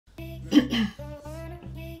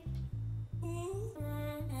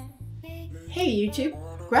Hey YouTube,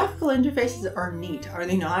 graphical interfaces are neat, are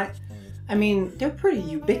they not? I mean, they're pretty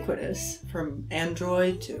ubiquitous, from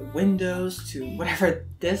Android to Windows to whatever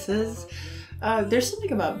this is. There's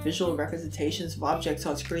something about visual representations of objects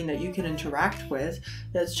on screen that you can interact with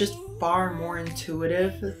that's just far more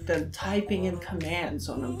intuitive than typing in commands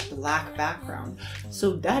on a black background.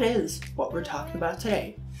 So that is what we're talking about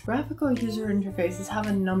today. Graphical user interfaces have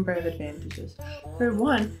a number of advantages. For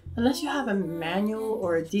one, unless you have a manual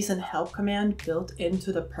or a decent help command built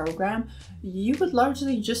into the program, you would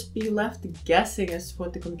largely just be left guessing as to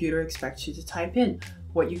what the computer expects you to type in,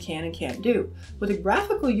 what you can and can't do. With a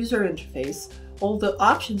graphical user interface, all the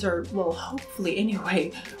options are, well, hopefully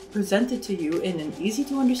anyway, presented to you in an easy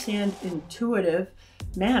to understand, intuitive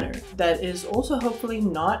manner that is also hopefully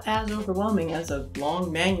not as overwhelming as a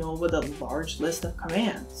long manual with a large list of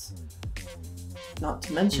commands. Not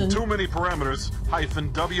to mention, too many parameters,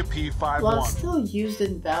 -WP51. While still used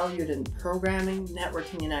and valued in programming,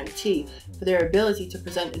 networking, and IT for their ability to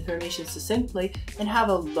present information succinctly and have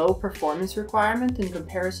a low performance requirement in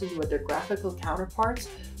comparison with their graphical counterparts,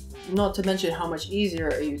 not to mention how much easier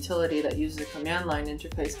a utility that uses a command line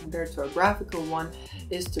interface compared to a graphical one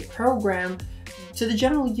is to program, to the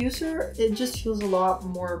general user, it just feels a lot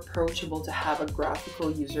more approachable to have a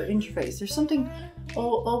graphical user interface. There's something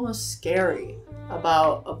almost scary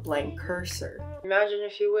about a blank cursor. Imagine,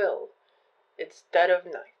 if you will, it's dead of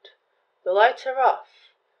night. The lights are off,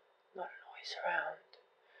 not a noise around.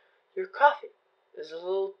 Your coffee is a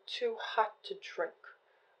little too hot to drink,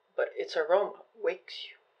 but its aroma wakes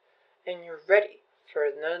you, and you're ready for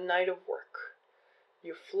another night of work.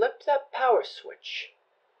 You flip that power switch,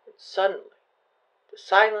 and suddenly the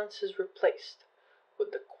silence is replaced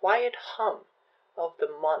with the quiet hum of the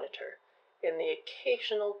monitor and the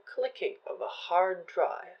occasional clicking of a hard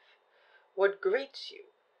drive. What greets you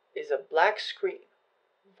is a black screen,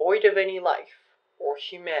 void of any life or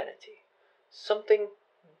humanity, something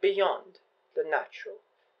beyond the natural.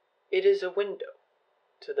 It is a window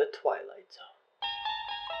to the Twilight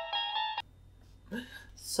Zone.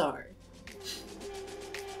 Sorry.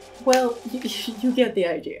 Well, you get the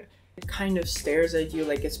idea. It kind of stares at you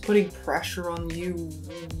like it's putting pressure on you,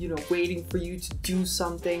 waiting for you to do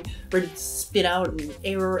something, ready to spit out an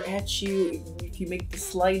error at you if you make the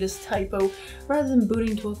slightest typo, rather than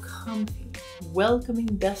booting to a comfy, welcoming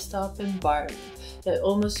desktop environment that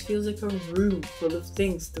almost feels like a room full of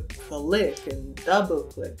things to click and double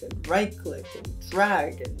click and right click and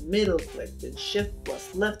drag and middle click and shift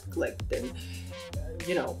plus left click and,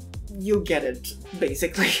 you get it,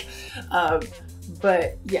 basically.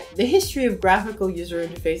 But yeah, the history of graphical user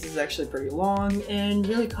interfaces is actually pretty long and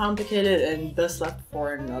really complicated and thus left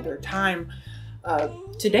for another time.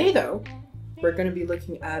 Today though, we're going to be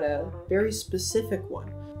looking at a very specific one.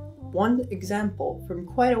 One example from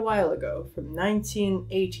quite a while ago, from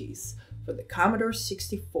 1980s, for the Commodore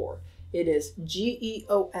 64. It is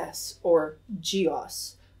GEOS, or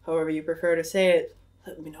GEOS, however you prefer to say it.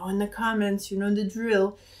 Let me know in the comments, you know the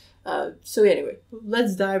drill. So anyway,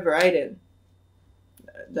 let's dive right in.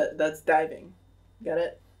 That's diving. Got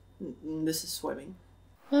it? This is swimming.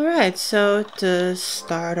 Alright, so to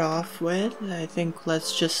start off with, I think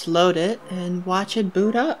let's just load it and watch it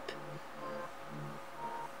boot up.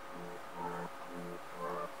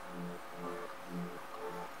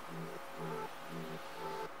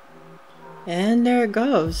 And there it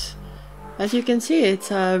goes. As you can see, it's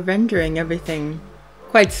rendering everything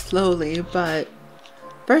quite slowly, but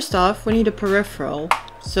first off, we need a peripheral.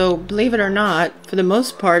 So, believe it or not, for the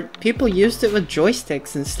most part, people used it with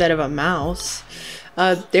joysticks instead of a mouse.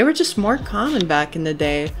 They were just more common back in the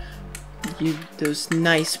day. Those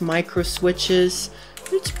nice micro switches.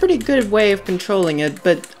 It's a pretty good way of controlling it,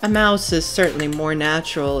 but a mouse is certainly more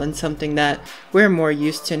natural and something that we're more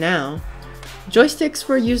used to now. Joysticks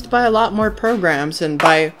were used by a lot more programs, and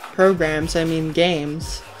by programs I mean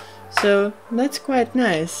games. So, that's quite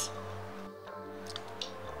nice.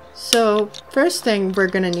 So, first thing we're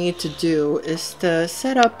going to need to do is to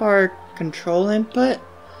set up our control input.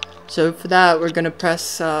 So for that, we're going to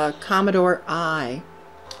press Commodore I.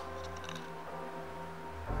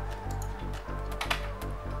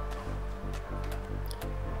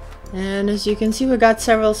 And as you can see, we got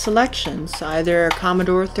several selections, either a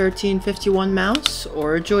Commodore 1351 mouse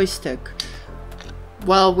or a joystick.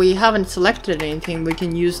 While we haven't selected anything, we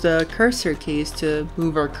can use the cursor keys to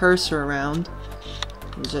move our cursor around.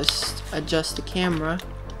 Just adjust the camera.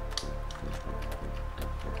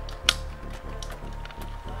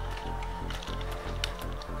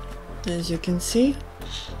 As you can see,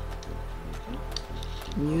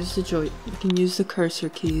 You can use the cursor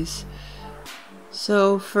keys.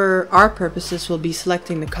 So for our purposes, we'll be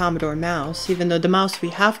selecting the Commodore mouse, even though the mouse we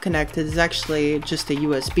have connected is actually just a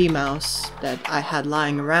USB mouse that I had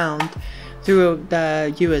lying around through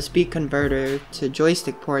the USB converter to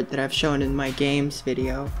joystick port that I've shown in my games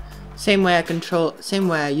video. Same way I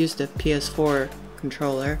use the PS4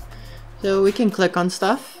 controller. So we can click on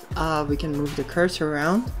stuff, we can move the cursor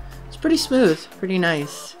around. It's pretty smooth, pretty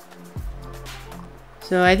nice.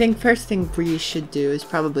 So I think first thing we should do is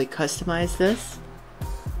probably customize this.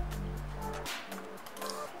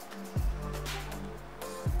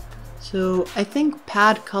 So I think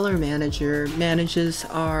Pad Color Manager manages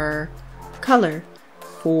our color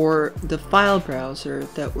for the file browser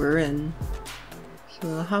that we're in.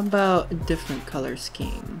 So how about a different color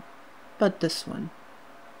scheme? How about this one?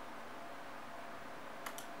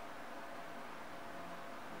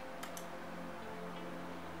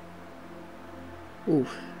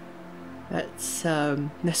 Oof,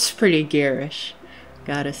 that's pretty garish,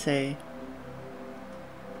 gotta say.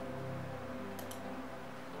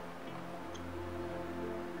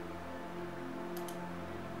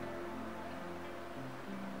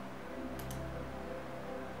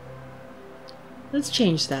 Let's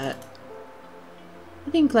change that.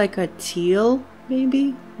 I think like a teal,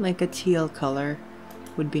 maybe? Like a teal color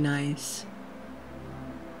would be nice.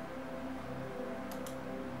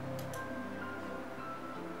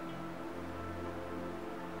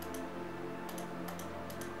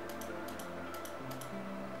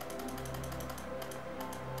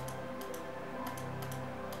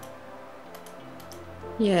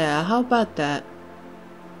 Yeah, how about that?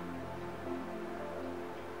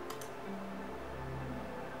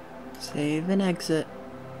 Save and exit.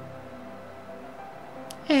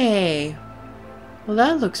 Hey! Well,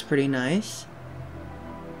 that looks pretty nice.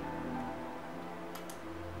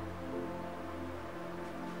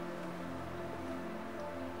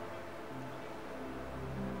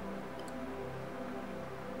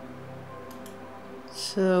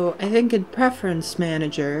 So I think in Preference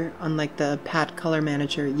Manager, unlike the Pad Color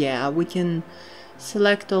Manager, yeah, we can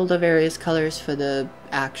select all the various colors for the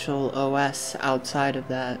actual OS outside of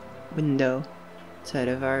that window, outside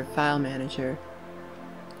of our file manager.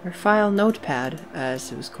 Or file notepad,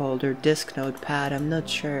 as it was called, or disk notepad, I'm not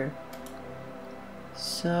sure.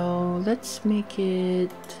 So let's make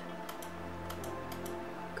it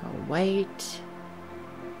go white.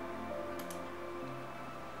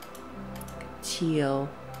 Teal.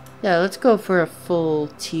 Yeah, let's go for a full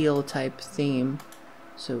teal type theme.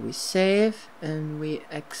 So we save and we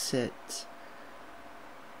exit.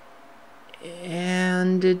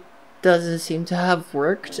 And it doesn't seem to have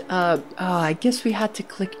worked. Oh, I guess we had to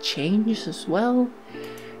click change as well.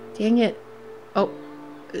 Dang it. Oh,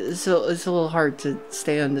 so it's a little hard to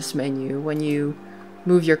stay on this menu. When you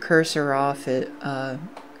move your cursor off, it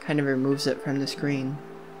kind of removes it from the screen.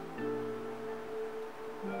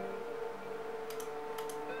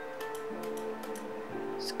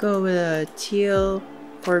 Let's go with a teal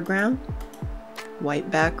foreground, white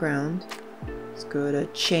background. Let's go to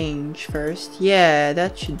change first. Yeah,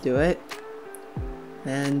 that should do it.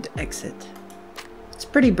 And exit. It's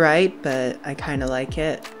pretty bright, but I kind of like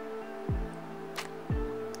it.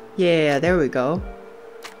 Yeah, there we go.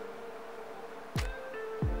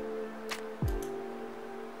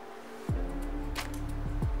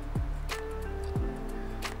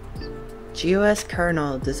 GEOS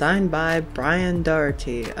kernel, designed by Brian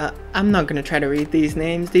Doherty. I'm not gonna try to read these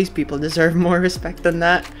names. These people deserve more respect than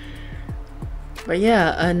that. But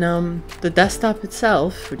yeah, and the desktop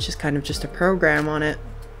itself, which is kind of just a program on it.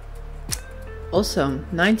 Also,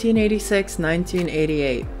 1986,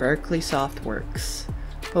 1988, Berkeley Softworks.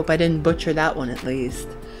 Hope I didn't butcher that one at least.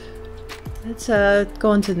 Let's go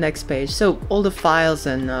on to the next page. So all the files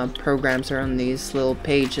and programs are on these little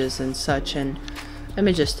pages and such, and let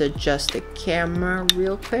me just adjust the camera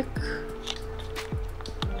real quick.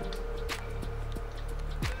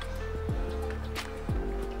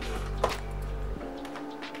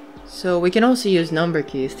 So we can also use number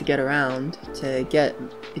keys to get around, to get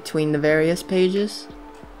between the various pages.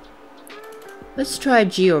 Let's try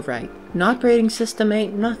GeoWrite. An operating system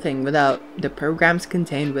ain't nothing without the programs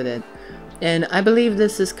contained with it. And I believe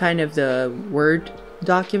this is kind of the Word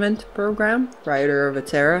document program, writer of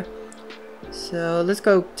Atera. So let's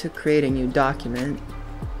go to create a new document.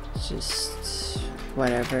 Just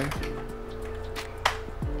whatever.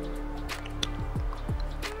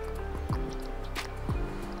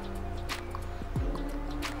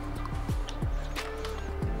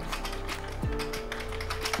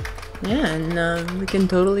 Yeah, and we can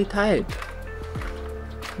totally type.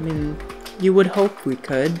 I mean, you would hope we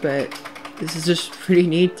could, but this is just pretty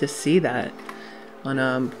neat to see that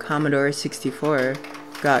on Commodore 64.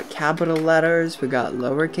 Got capital letters, we got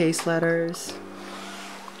lowercase letters.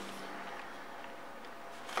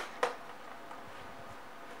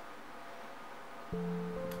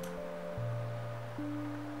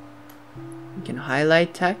 You can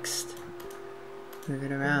highlight text, move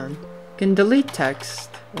it around. You can delete text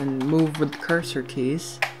and move with cursor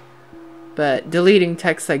keys. But deleting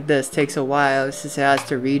text like this takes a while since it has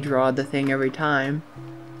to redraw the thing every time.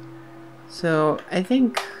 So I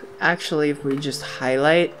think actually if we just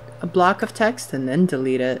highlight a block of text and then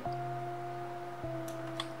delete it,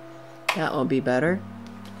 that will be better.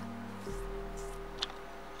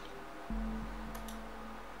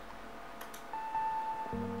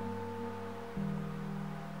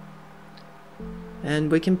 And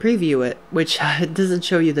we can preview it, which doesn't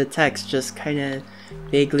show you the text, just kind of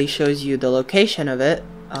vaguely shows you the location of it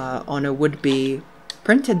on a would-be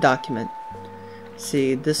printed document.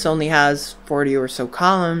 See, this only has 40 or so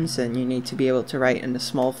columns, and you need to be able to write in a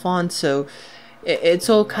small font, so it's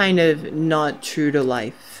all kind of not true to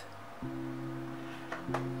life.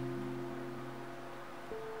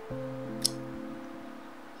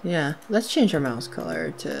 Yeah, let's change our mouse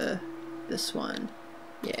color to this one.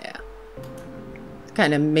 Yeah.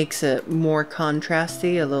 Kind of makes it more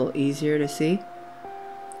contrasty, a little easier to see.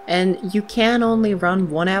 And you can only run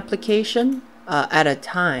one application at a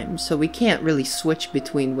time, so we can't really switch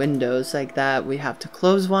between windows like that. We have to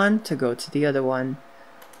close one to go to the other one.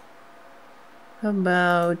 How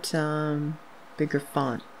about bigger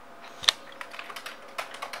font?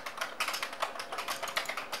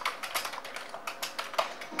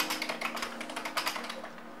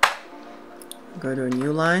 Go to a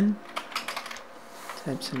new line.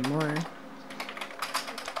 Type some more.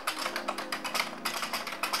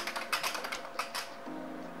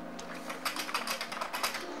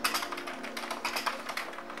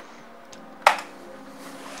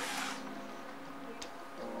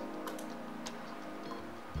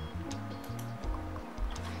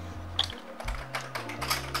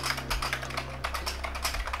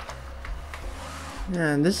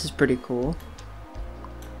 Yeah, this is pretty cool.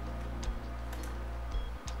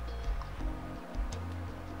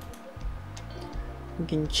 We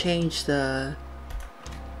can change the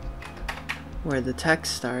where the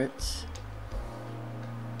text starts.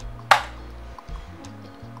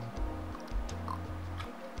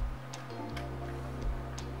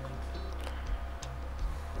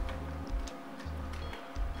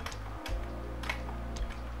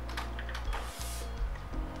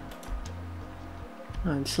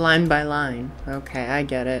 Oh, it's line by line. Okay, I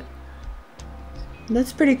get it.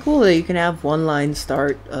 That's pretty cool that you can have one line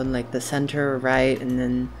start on like the center or right, and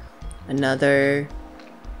then another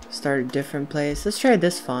start a different place. Let's try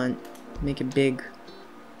this font. Make it big.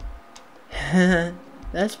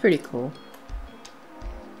 That's pretty cool.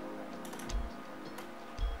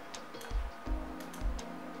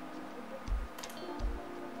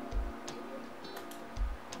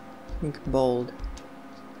 Make it bold.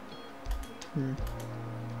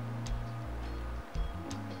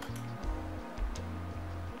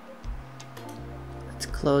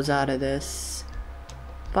 Close out of this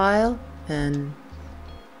file and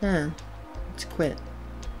let's quit.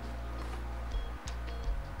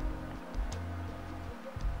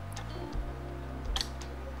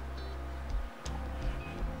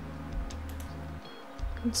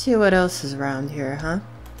 Let's see what else is around here, huh?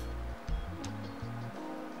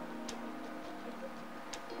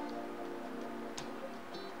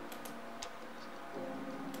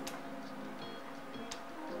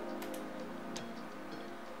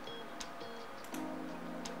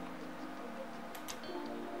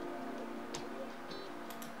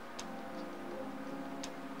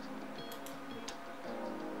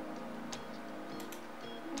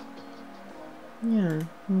 Yeah,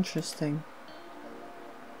 interesting.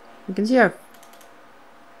 You can see our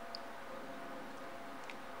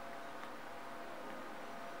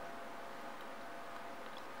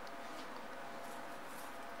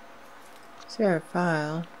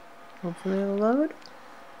file. Hopefully it'll load.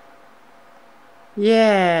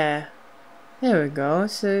 Yeah, there we go.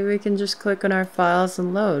 So we can just click on our files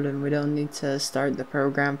and load, and we don't need to start the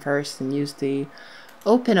program first and use the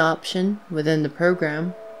open option within the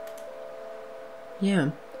program.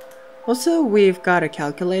 Yeah. Also, we've got a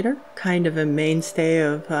calculator, kind of a mainstay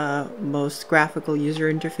of most graphical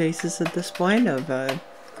user interfaces at this point, of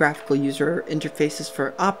graphical user interfaces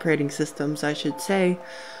for operating systems, I should say.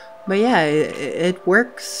 But yeah, it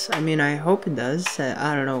works. I mean, I hope it does.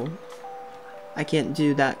 I don't know. I can't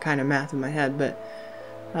do that kind of math in my head, but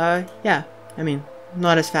yeah, I mean,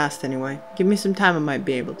 not as fast anyway. Give me some time, I might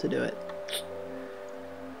be able to do it.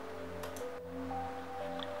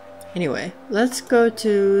 Anyway, let's go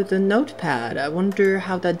to the notepad. I wonder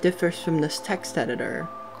how that differs from this text editor.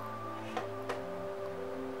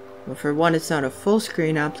 Well, for one, it's not a full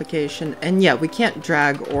screen application, and yeah, we can't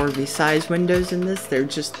drag or resize windows in this, they're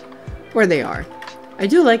just where they are. I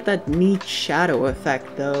do like that neat shadow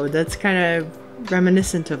effect though, that's kind of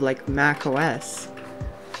reminiscent of like Mac OS.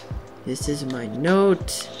 This is my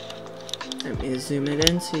note. Let me zoom it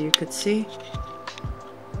in so you could see.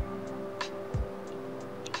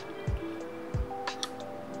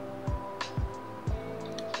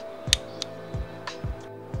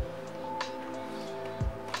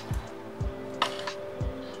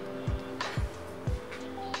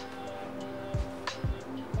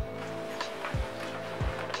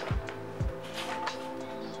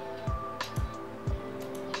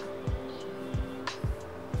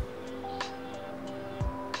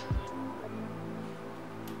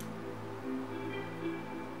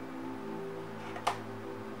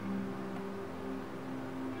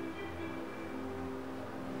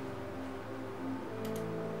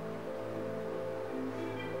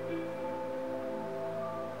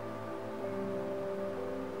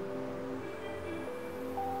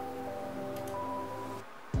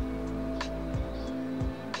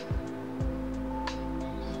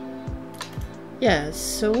 Yeah,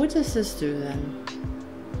 so what does this do then?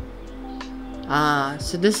 Ah,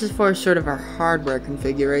 so this is for sort of our hardware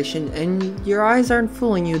configuration, and your eyes aren't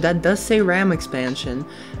fooling you, that does say RAM expansion.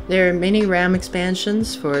 There are many RAM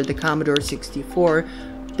expansions for the Commodore 64.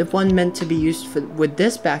 The one meant to be used with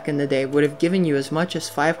this back in the day would have given you as much as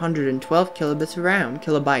 512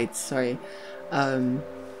 kilobytes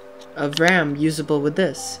of RAM usable with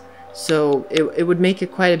this. So it would make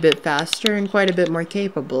it quite a bit faster and quite a bit more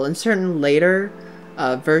capable. And certain later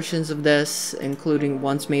versions of this, including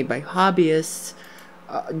ones made by hobbyists,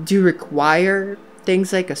 do require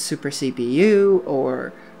things like a super CPU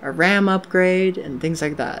or a RAM upgrade and things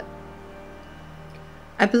like that.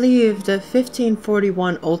 I believe the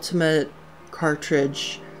 1541 Ultimate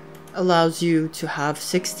cartridge allows you to have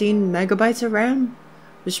 16 megabytes of RAM,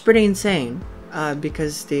 which is pretty insane.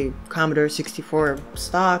 Because the Commodore 64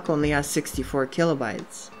 stock only has 64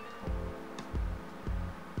 kilobytes.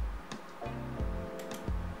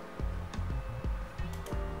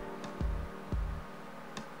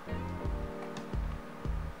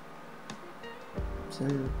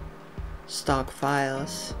 Some stock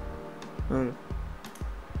files.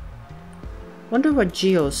 Wonder what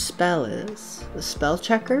GEOS spell is. A spell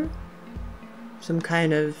checker? Some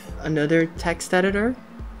kind of another text editor?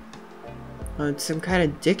 Oh, it's some kind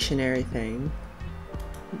of dictionary thing.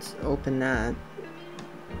 Let's open that.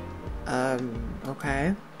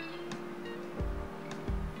 Okay.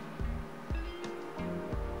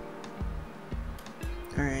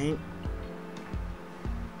 Alright.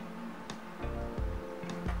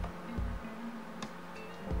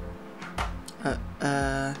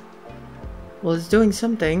 Well, it's doing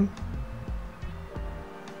something.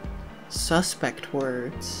 Suspect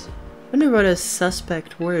words. I wonder what a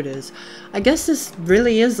suspect word is. I guess this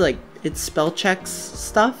really is like, it spell checks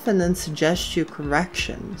stuff and then suggests you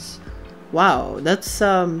corrections. Wow, that's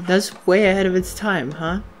way ahead of its time,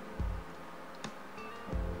 huh?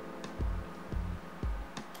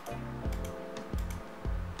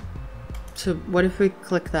 So what if we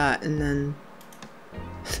click that and then...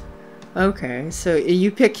 Okay, so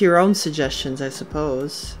you pick your own suggestions, I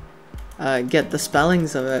suppose. Get the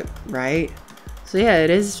spellings of it right. So yeah, it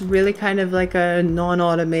is really kind of like a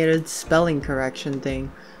non-automated spelling correction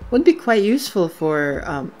thing. Would be quite useful for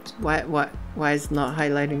why is it not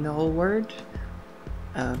highlighting the whole word?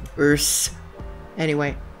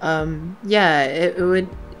 Anyway, yeah,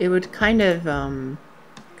 it would kind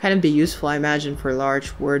of be useful, I imagine, for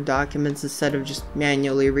large Word documents. Instead of just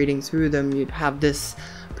manually reading through them, you'd have this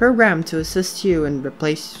program to assist you and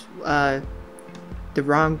replace the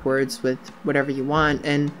wrong words with whatever you want.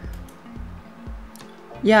 And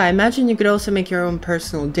yeah, I imagine you could also make your own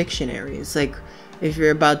personal dictionaries. Like if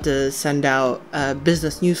you're about to send out a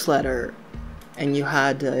business newsletter and you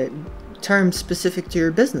had terms specific to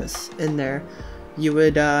your business in there, you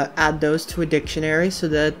would add those to a dictionary so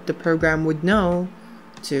that the program would know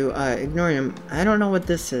to ignore them. I don't know what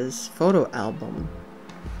this is. Photo album.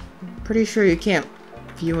 Pretty sure you can't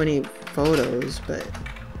view any photos, but...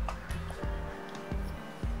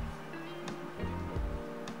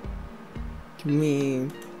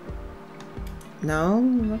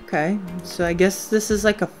 No? Okay. So I guess this is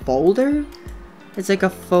like a folder? It's like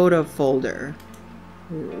a photo folder.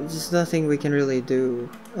 There's just nothing we can really do.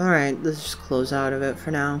 Alright, let's just close out of it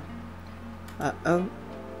for now. Oh.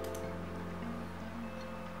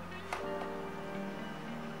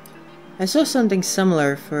 I saw something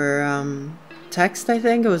similar for text, I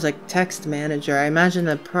think. It was like Text Manager. I imagine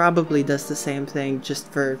that probably does the same thing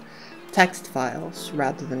just for text files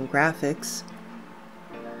rather than graphics.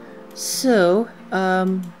 So,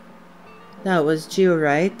 that was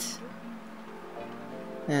GeoWrite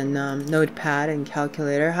and Notepad and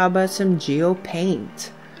Calculator. How about some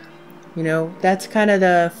GeoPaint? You know, that's kind of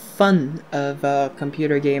the fun of a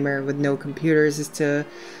computer gamer with no computers, is to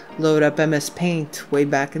load up MS Paint way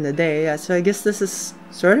back in the day. So I guess this is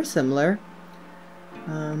sort of similar.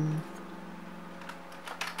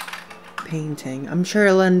 Painting. I'm sure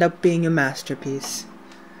it'll end up being a masterpiece.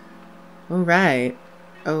 Alright.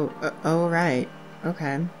 Alright.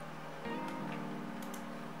 Okay.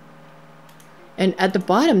 And at the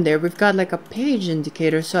bottom there, we've got like a page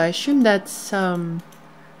indicator, so I assume that's,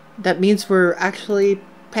 that means we're actually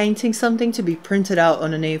painting something to be printed out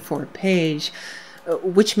on an A4 page,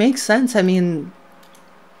 which makes sense. I mean,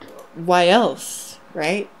 why else,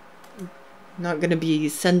 right? Not gonna be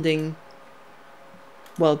sending...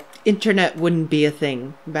 Well, internet wouldn't be a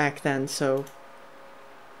thing back then, so...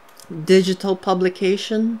 Digital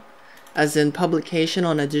publication, as in publication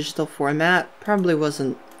on a digital format, probably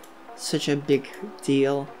wasn't such a big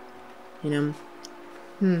deal, you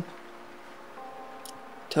know?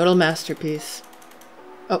 Total masterpiece.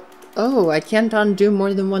 Oh, I can't undo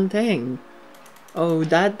more than one thing. Oh,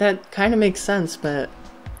 that kind of makes sense, but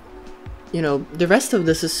you know, the rest of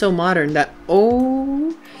this is so modern that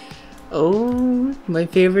oh, my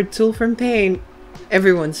favorite tool from Paint.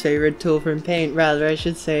 Everyone's favorite tool from Paint, rather, I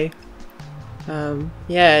should say.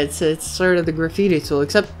 Yeah, it's sort of the graffiti tool,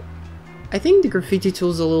 except I think the graffiti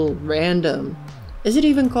tool's a little random. Is it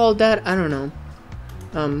even called that? I don't know.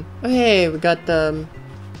 Oh hey, we got the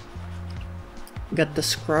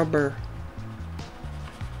scrubber.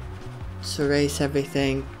 So erase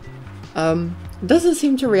everything. Doesn't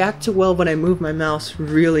seem to react too well when I move my mouse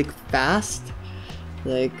really fast.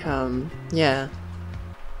 Like, yeah.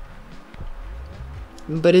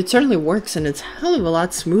 But it certainly works, and it's a hell of a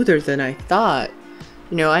lot smoother than I thought.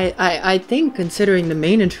 You know, I think, considering the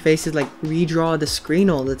main interface is like redraw the screen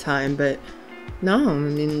all the time, but no, I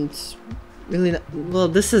mean, it's really not, well,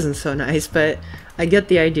 this isn't so nice, but I get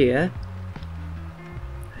the idea.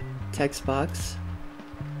 Text box.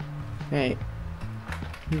 Right.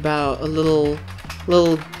 About a little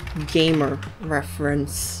gamer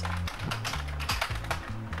reference.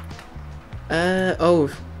 Oh,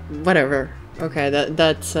 whatever. Okay,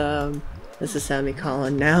 that's a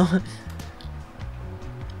semicolon now.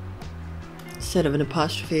 Instead of an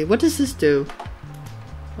apostrophe. What does this do?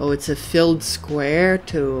 Oh, it's a filled square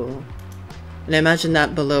tool. And I imagine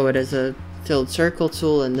that below it is a filled circle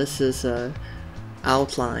tool, and this is a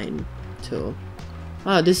outline tool.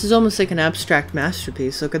 Oh, this is almost like an abstract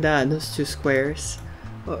masterpiece. Look at that, those two squares.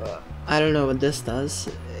 I don't know what this does.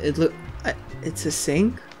 It's a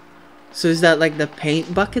sink? So is that like the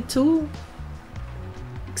paint bucket tool?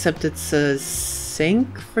 Except it's a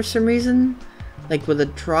sink for some reason? Like with a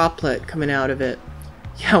droplet coming out of it.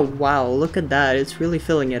 Yeah, wow, look at that. It's really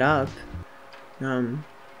filling it up.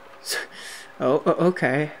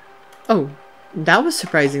 Okay. Oh, that was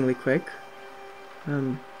surprisingly quick.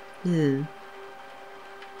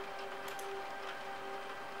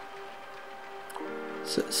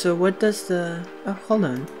 So what does the... Oh, hold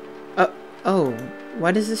on. Oh,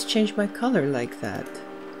 why does this change my color like that?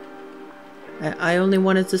 I only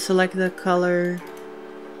wanted to select the color...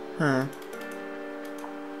 Huh.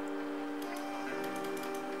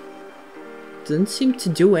 Doesn't seem to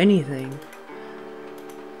do anything.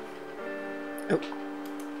 Oh.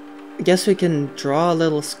 I guess we can draw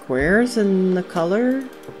little squares in the color?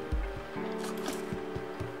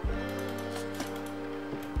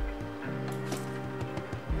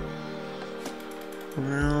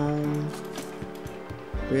 Well,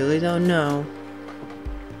 really don't know.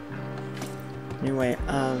 Anyway,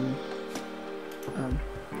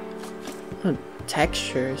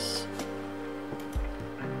 textures.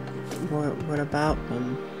 What about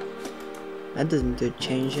them? That doesn't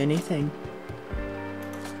change anything.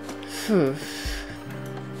 Phew.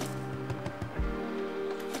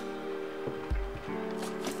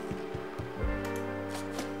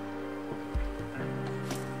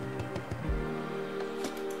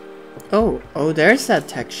 Oh, there's that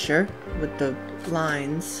texture with the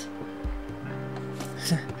lines.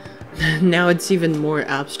 Now it's even more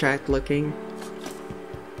abstract looking.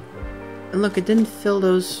 And look, it didn't fill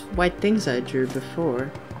those white things I drew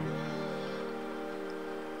before.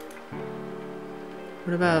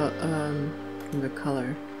 What about, the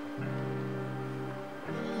color?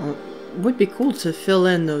 Oh, it would be cool to fill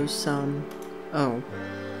in those, oh.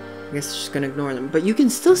 I guess just gonna ignore them. But you can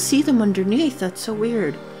still see them underneath. That's so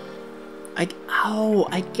weird. Oh,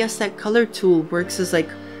 I guess that color tool works as like,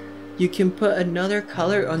 you can put another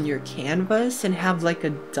color on your canvas and have like a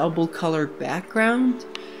double color background.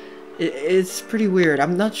 It's pretty weird.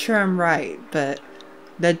 I'm not sure I'm right, but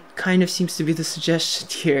that kind of seems to be the suggestion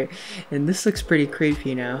here. And this looks pretty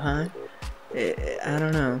creepy now, huh? I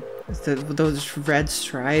don't know. Those red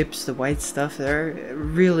stripes, the white stuff there,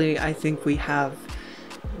 really, I think we have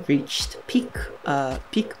reached peak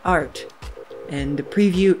art. And the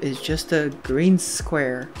preview is just a green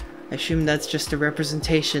square. I assume that's just a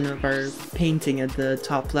representation of our painting at the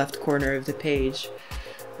top left corner of the page.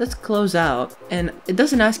 Let's close out. And it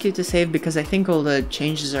doesn't ask you to save because I think all the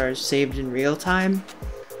changes are saved in real time.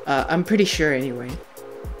 I'm pretty sure anyway.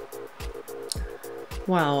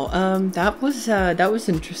 Wow, that was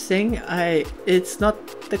interesting. It's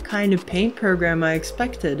not the kind of paint program I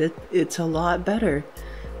expected. It's a lot better.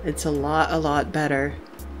 It's a lot better.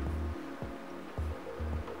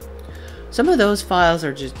 Some of those files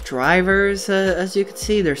are just drivers, as you can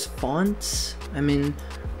see. There's fonts. I mean,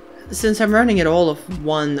 since I'm running it all of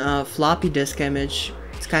one floppy disk image,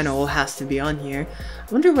 it's kind of all has to be on here.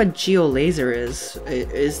 I wonder what GeoLaser is.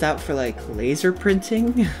 Is that for like laser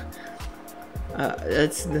printing?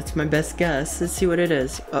 That's my best guess. Let's see what it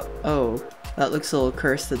is. Oh, that looks a little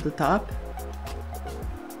cursed at the top.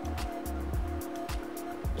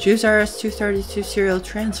 Choose RS-232 serial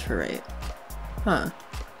transfer rate. Huh.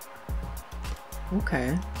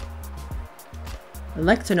 Okay. I'd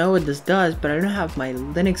like to know what this does, but I don't have my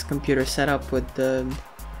Linux computer set up with to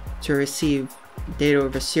receive data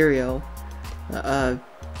over serial.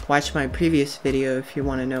 Watch my previous video if you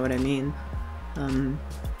want to know what I mean.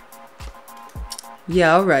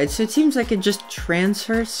 Yeah, alright, so it seems like it just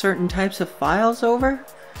transfers certain types of files over.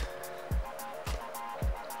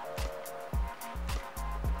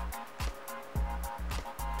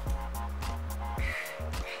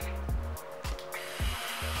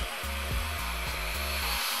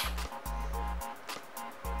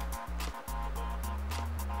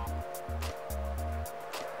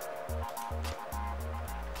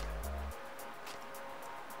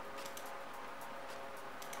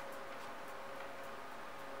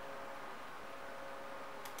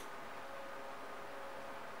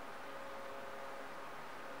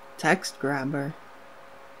 Text grabber.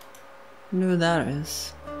 I wonder what that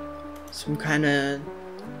is. Some kind of...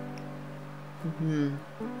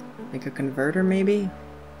 like a converter, maybe?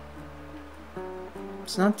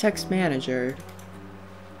 It's not text manager.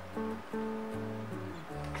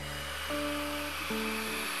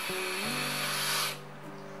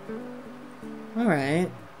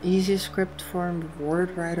 Alright. Easy script form,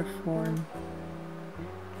 word writer form.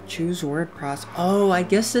 Choose word process. Oh, I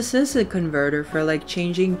guess this is a converter for like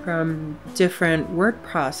changing from different word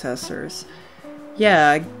processors. Yeah,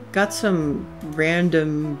 I got some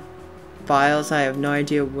random files. I have no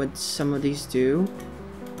idea what some of these do.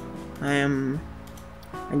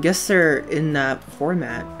 I guess they're in that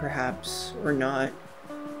format, perhaps, or not.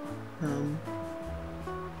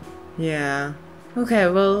 Yeah. Okay,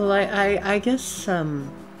 well, I guess,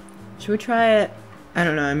 should we try it? I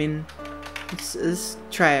don't know, I mean, let's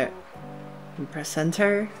try it. And press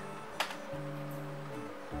enter.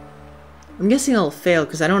 I'm guessing it'll fail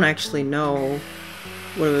because I don't actually know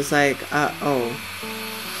what it was like. Oh.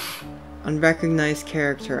 Unrecognized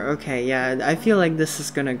character. Okay, yeah, I feel like this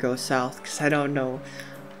is gonna go south because I don't know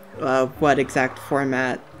what exact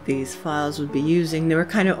format these files would be using. They were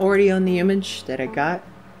kind of already on the image that I got.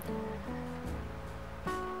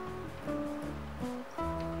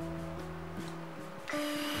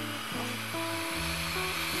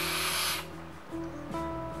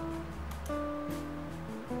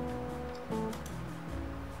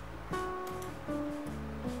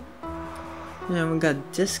 Now we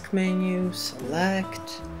got disk menu,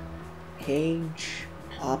 select, page,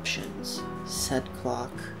 options, set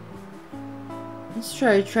clock. Let's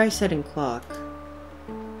try setting clock.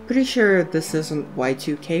 Pretty sure this isn't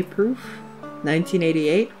Y2K proof.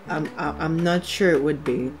 1988? I'm not sure it would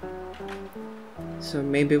be. So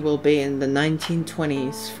maybe we'll be in the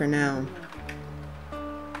 1920s for now.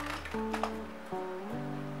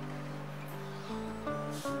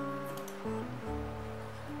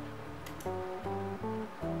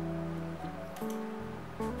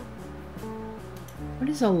 What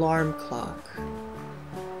is alarm clock?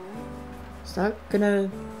 Is that gonna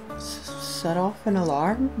set off an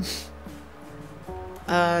alarm?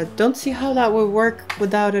 Don't see how that would work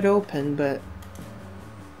without it open, but...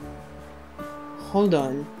 Hold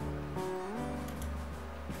on.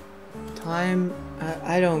 Time...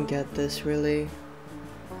 I don't get this, really.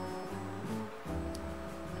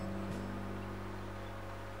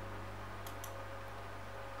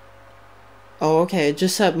 Oh, okay, it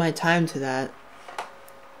just set my time to that.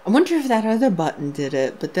 I wonder if that other button did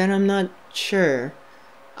it, but then I'm not sure.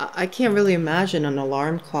 I can't really imagine an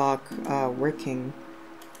alarm clock working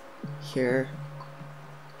here,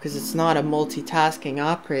 because it's not a multitasking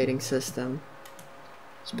operating system,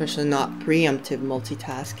 especially not preemptive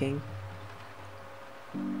multitasking.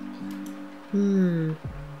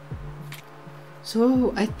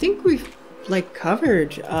 So I think we've like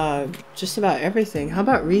covered just about everything. How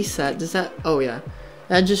about reset? Does that, oh yeah,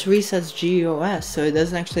 that just resets GEOS, so it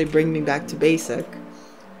doesn't actually bring me back to basic,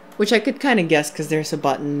 which I could kind of guess because there's a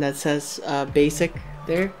button that says basic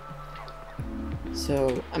there,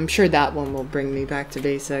 so I'm sure that one will bring me back to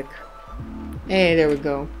basic. Hey, there we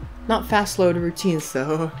go. Not fast load routines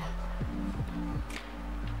though.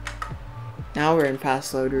 Now we're in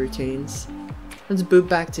fast load routines. Let's boot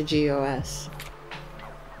back to GEOS.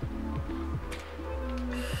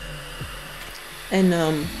 And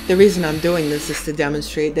the reason I'm doing this is to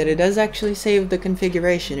demonstrate that it does actually save the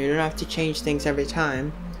configuration. You don't have to change things every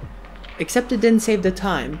time. Except it didn't save the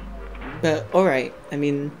time. But alright, I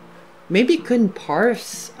mean, maybe it couldn't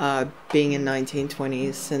parse being in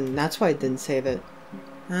 1920s, and that's why it didn't save it.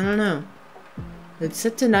 I don't know. It's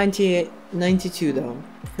set to 92 though,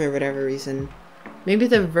 for whatever reason. Maybe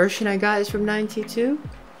the version I got is from 92?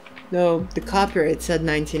 No, the copyright said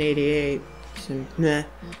 1988. So, meh.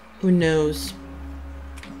 Who knows?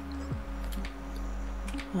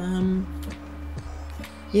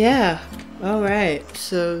 Yeah, alright,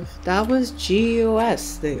 so that was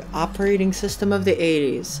GEOS, the operating system of the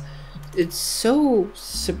 80s. It's so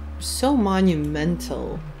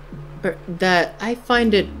monumental that I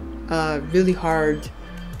find it really hard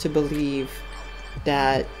to believe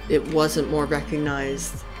that it wasn't more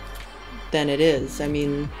recognized than it is. I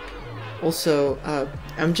mean, also,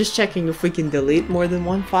 I'm just checking if we can delete more than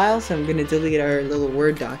one file, so I'm gonna delete our little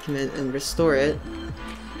Word document and restore it.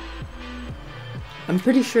 I'm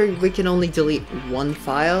pretty sure we can only delete one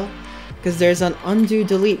file, because there's an undo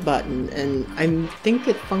delete button, and I think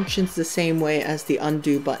it functions the same way as the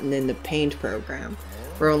undo button in the Paint program,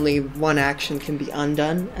 where only one action can be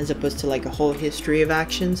undone, as opposed to like a whole history of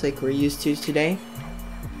actions like we're used to today.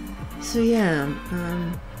 So yeah,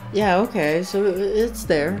 yeah, okay, so it's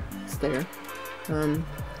there,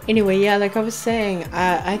 anyway, yeah, like I was saying,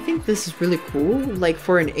 I think this is really cool, like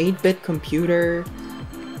for an 8-bit computer.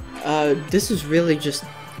 This is really just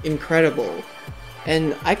incredible,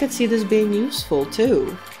 and I could see this being useful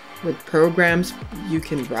too. With programs you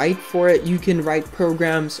can write for it, you can write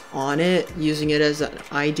programs on it, using it as an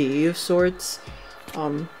IDE of sorts.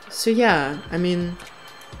 So yeah, I mean,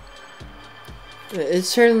 it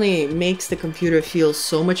certainly makes the computer feel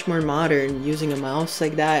so much more modern using a mouse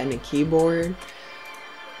like that and a keyboard.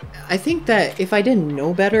 I think that if I didn't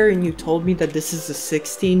know better and you told me that this is a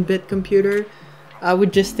 16-bit computer, I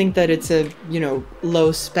would just think that it's a, you know,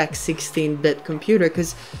 low-spec 16-bit computer,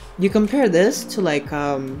 because you compare this to, like,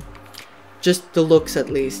 just the looks at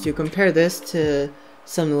least. You compare this to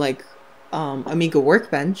some, like, Amiga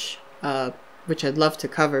Workbench, which I'd love to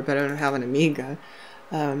cover, but I don't have an Amiga.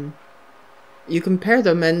 You compare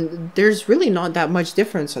them, and there's really not that much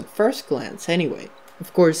difference at first glance, anyway.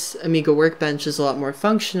 Of course, Amiga Workbench is a lot more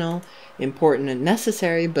functional, important, and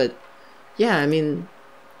necessary, but yeah, I mean,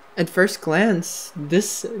 at first glance,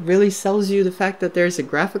 this really sells you the fact that there's a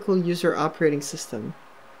graphical user operating system.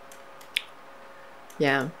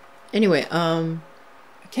 Yeah. Anyway, I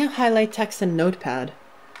can't highlight text in Notepad.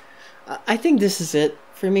 I think this is it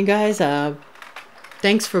for me, guys.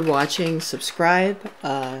 Thanks for watching. Subscribe,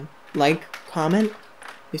 like, comment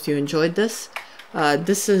if you enjoyed this.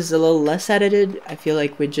 This is a little less edited. I feel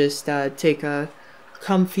like we just take a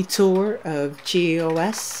comfy tour of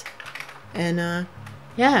GEOS. And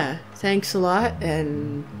yeah, thanks a lot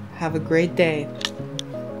and have a great day.